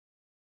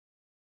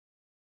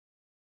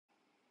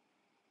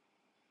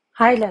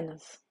Hi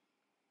learners,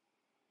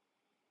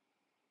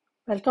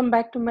 welcome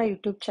back to my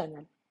YouTube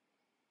channel.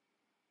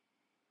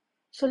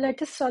 So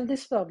let us solve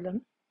this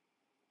problem.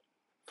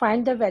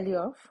 Find the value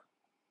of,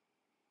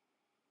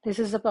 this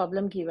is the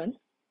problem given.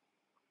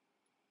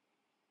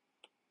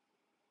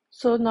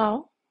 So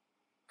now,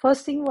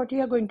 first thing what you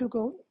are going to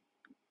go,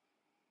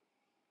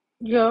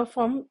 you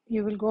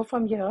will go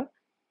from here,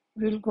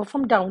 we will go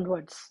from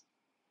downwards.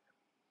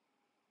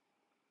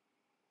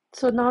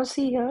 So now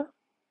see here,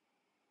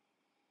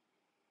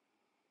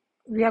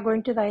 we are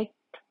going to write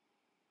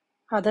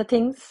other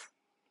things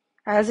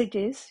as it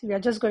is. We are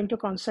just going to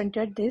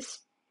concentrate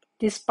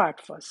this part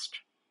first.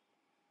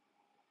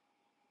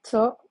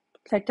 So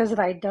let us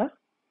write the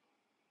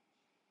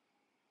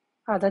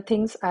other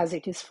things as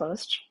it is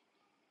first.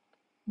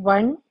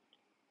 1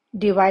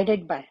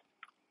 divided by.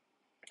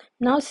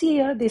 Now see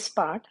here this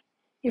part,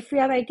 if we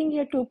are writing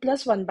here 2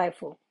 plus 1 by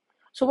 4.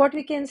 So what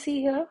we can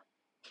see here,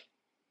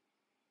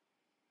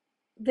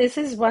 this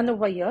is 1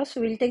 over here,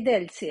 so we'll take the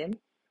LCM.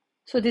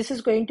 So this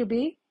is going to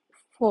be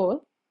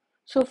 4.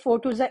 So 4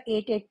 to the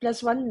 8, 8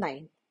 plus 1,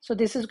 9. So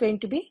this is going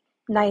to be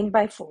 9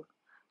 by 4.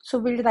 So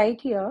we'll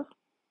write here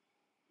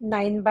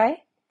 9 by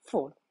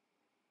 4.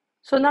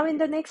 So now in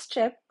the next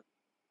step,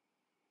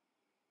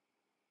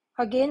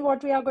 again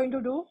what we are going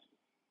to do,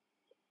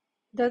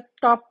 the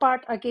top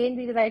part again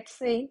we write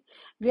saying,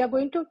 we are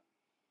going to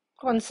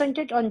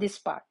concentrate on this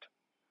part.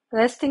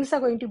 Rest things are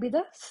going to be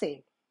the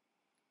same.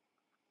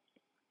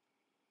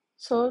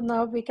 So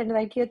now we can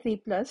write here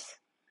 3 plus.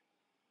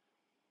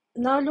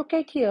 Now look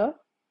at here.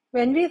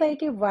 When we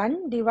write a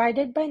 1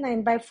 divided by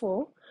 9 by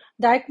 4,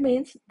 that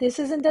means this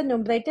is in the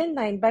numerator,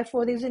 9 by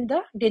 4 is in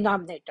the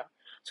denominator.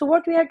 So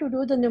what we have to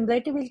do, the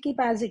numerator will keep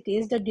as it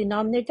is, the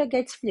denominator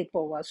gets flip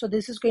over. So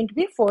this is going to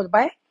be 4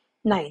 by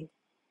 9.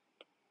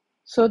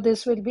 So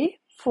this will be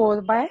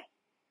 4 by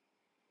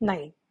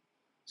 9.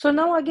 So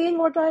now again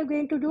what I am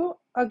going to do,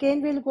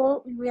 again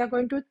we are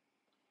going to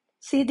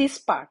see this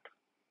part.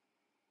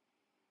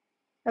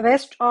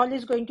 Rest all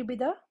is going to be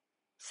the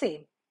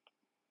same.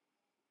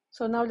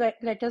 So now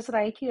let us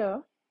write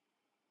here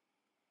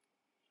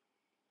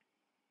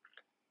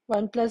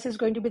 1 plus is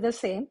going to be the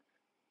same.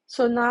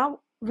 So now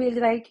we'll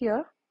write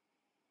here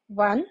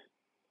 1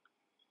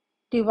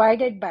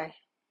 divided by,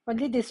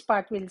 only this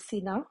part we'll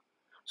see now.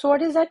 So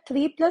what is that?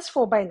 3 plus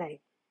 4 by 9.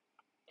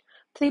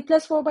 3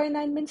 plus 4 by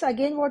 9 means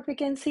again what we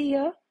can see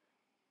here,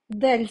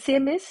 the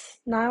LCM is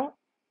now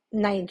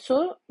 9.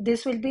 So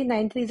this will be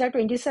 9 3s are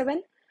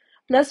 27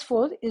 plus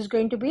 4 is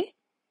going to be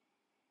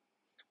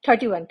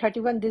 31.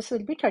 31, this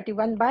will be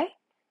 31 by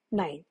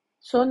 9.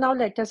 So now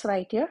let us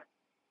write here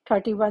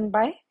 31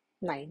 by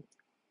 9.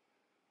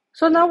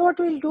 So now what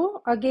we'll do,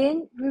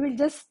 again we will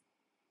just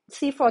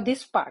see for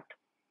this part.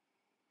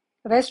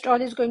 Rest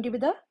all is going to be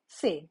the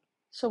same.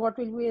 So what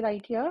will we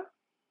write here?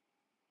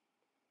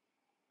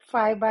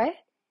 5 by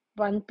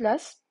 1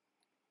 plus.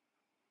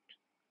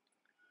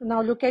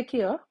 Now look at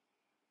here.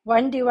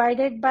 1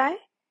 divided by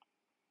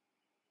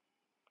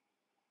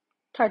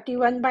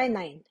 31 by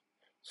 9.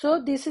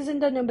 So this is in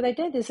the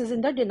numerator, this is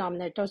in the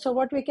denominator. So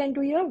what we can do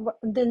here,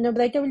 the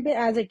numerator will be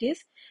as it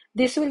is.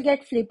 This will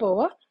get flip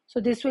over. So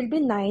this will be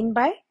 9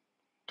 by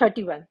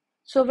 31.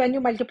 So when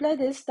you multiply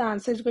this, the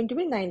answer is going to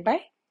be 9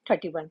 by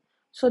 31.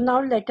 So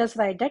now let us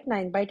write that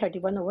 9 by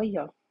 31 over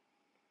here.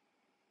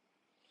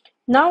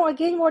 Now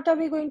again, what are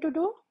we going to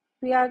do?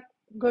 We are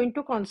going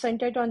to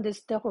concentrate on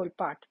this, the whole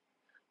part.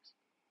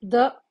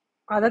 The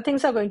other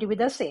things are going to be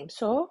the same.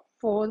 So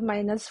 4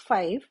 minus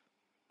 5.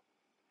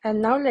 And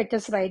now let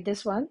us write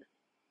this one.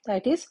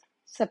 That is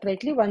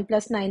separately 1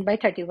 plus 9 by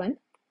 31.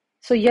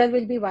 So here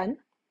will be 1.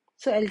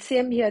 So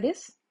LCM here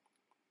is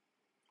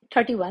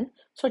 31.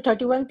 So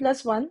 31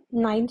 plus 1,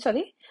 9,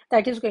 sorry.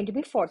 That is going to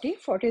be 40.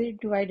 40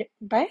 divided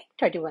by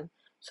 31.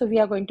 So we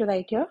are going to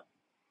write here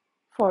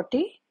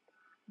 40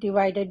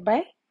 divided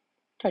by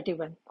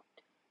 31.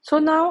 So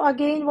now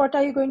again, what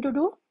are you going to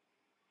do?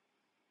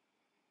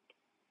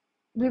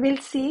 We will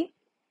see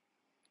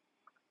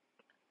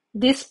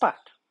this part.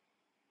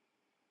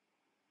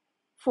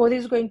 4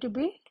 is going to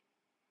be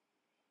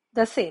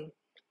the same.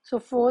 So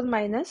 4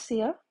 minus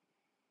here.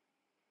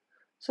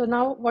 So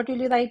now what will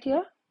you write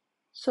here?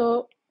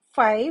 So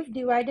 5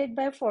 divided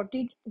by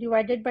 40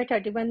 divided by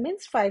 31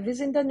 means 5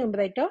 is in the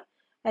numerator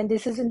and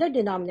this is in the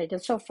denominator.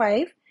 So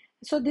 5.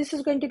 So this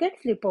is going to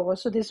get flip over.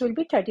 So this will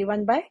be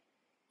 31 by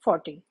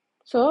 40.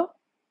 So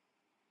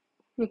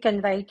we can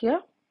write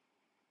here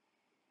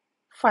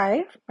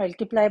 5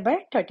 multiplied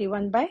by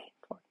 31 by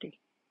 40.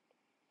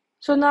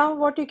 So now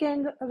what you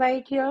can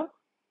write here?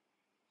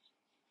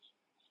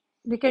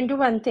 We can do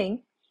one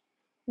thing.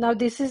 Now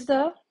this is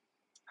the,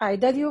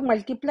 either you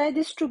multiply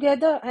this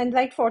together and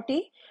write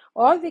 40,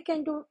 or we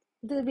can do,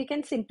 we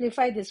can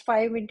simplify this.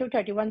 5 into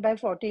 31 by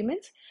 40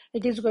 means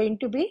it is going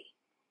to be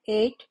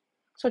 8.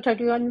 So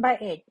 31 by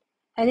 8.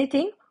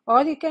 Anything,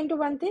 or you can do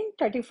one thing,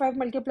 35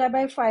 multiplied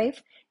by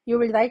 5, you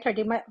will write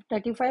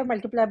 35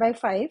 multiplied by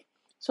 5.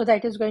 So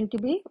that is going to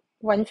be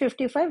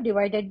 155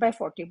 divided by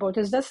 40. Both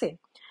is the same.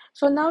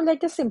 So now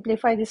let us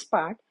simplify this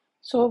part.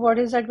 So what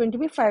is that going to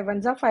be? 5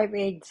 ones are 5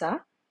 eights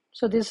are.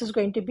 So this is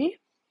going to be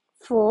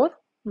 4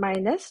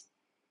 minus,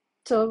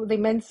 so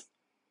remains,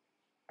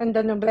 and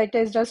the numerator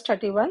is just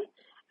 31,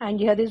 and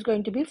here is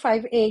going to be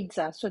 5 eights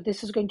are. So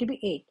this is going to be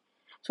 8.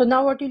 So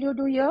now what will you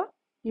do here?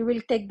 You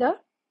will take the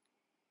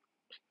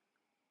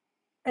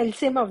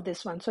LCM of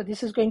this one. So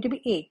this is going to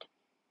be 8.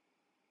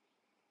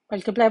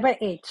 Multiply by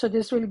 8. So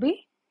this will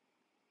be,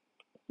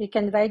 we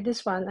can write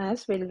this one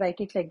as, we'll write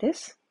it like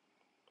this.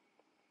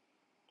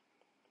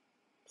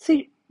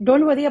 See,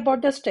 don't worry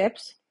about the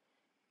steps.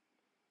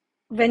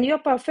 When you're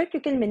perfect, you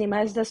can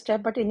minimize the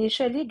step, but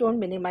initially don't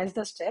minimize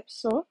the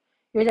steps, so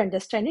you'll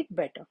understand it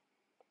better.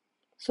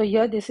 So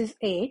here this is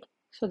 8.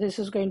 So this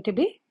is going to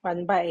be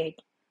 1 by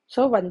 8.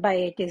 So 1 by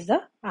 8 is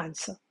the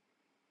answer.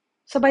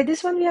 So by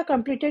this one, we have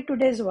completed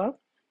today's work.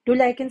 Do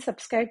like and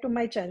subscribe to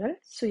my channel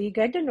so you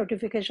get the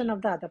notification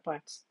of the other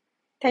parts.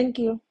 Thank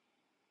you.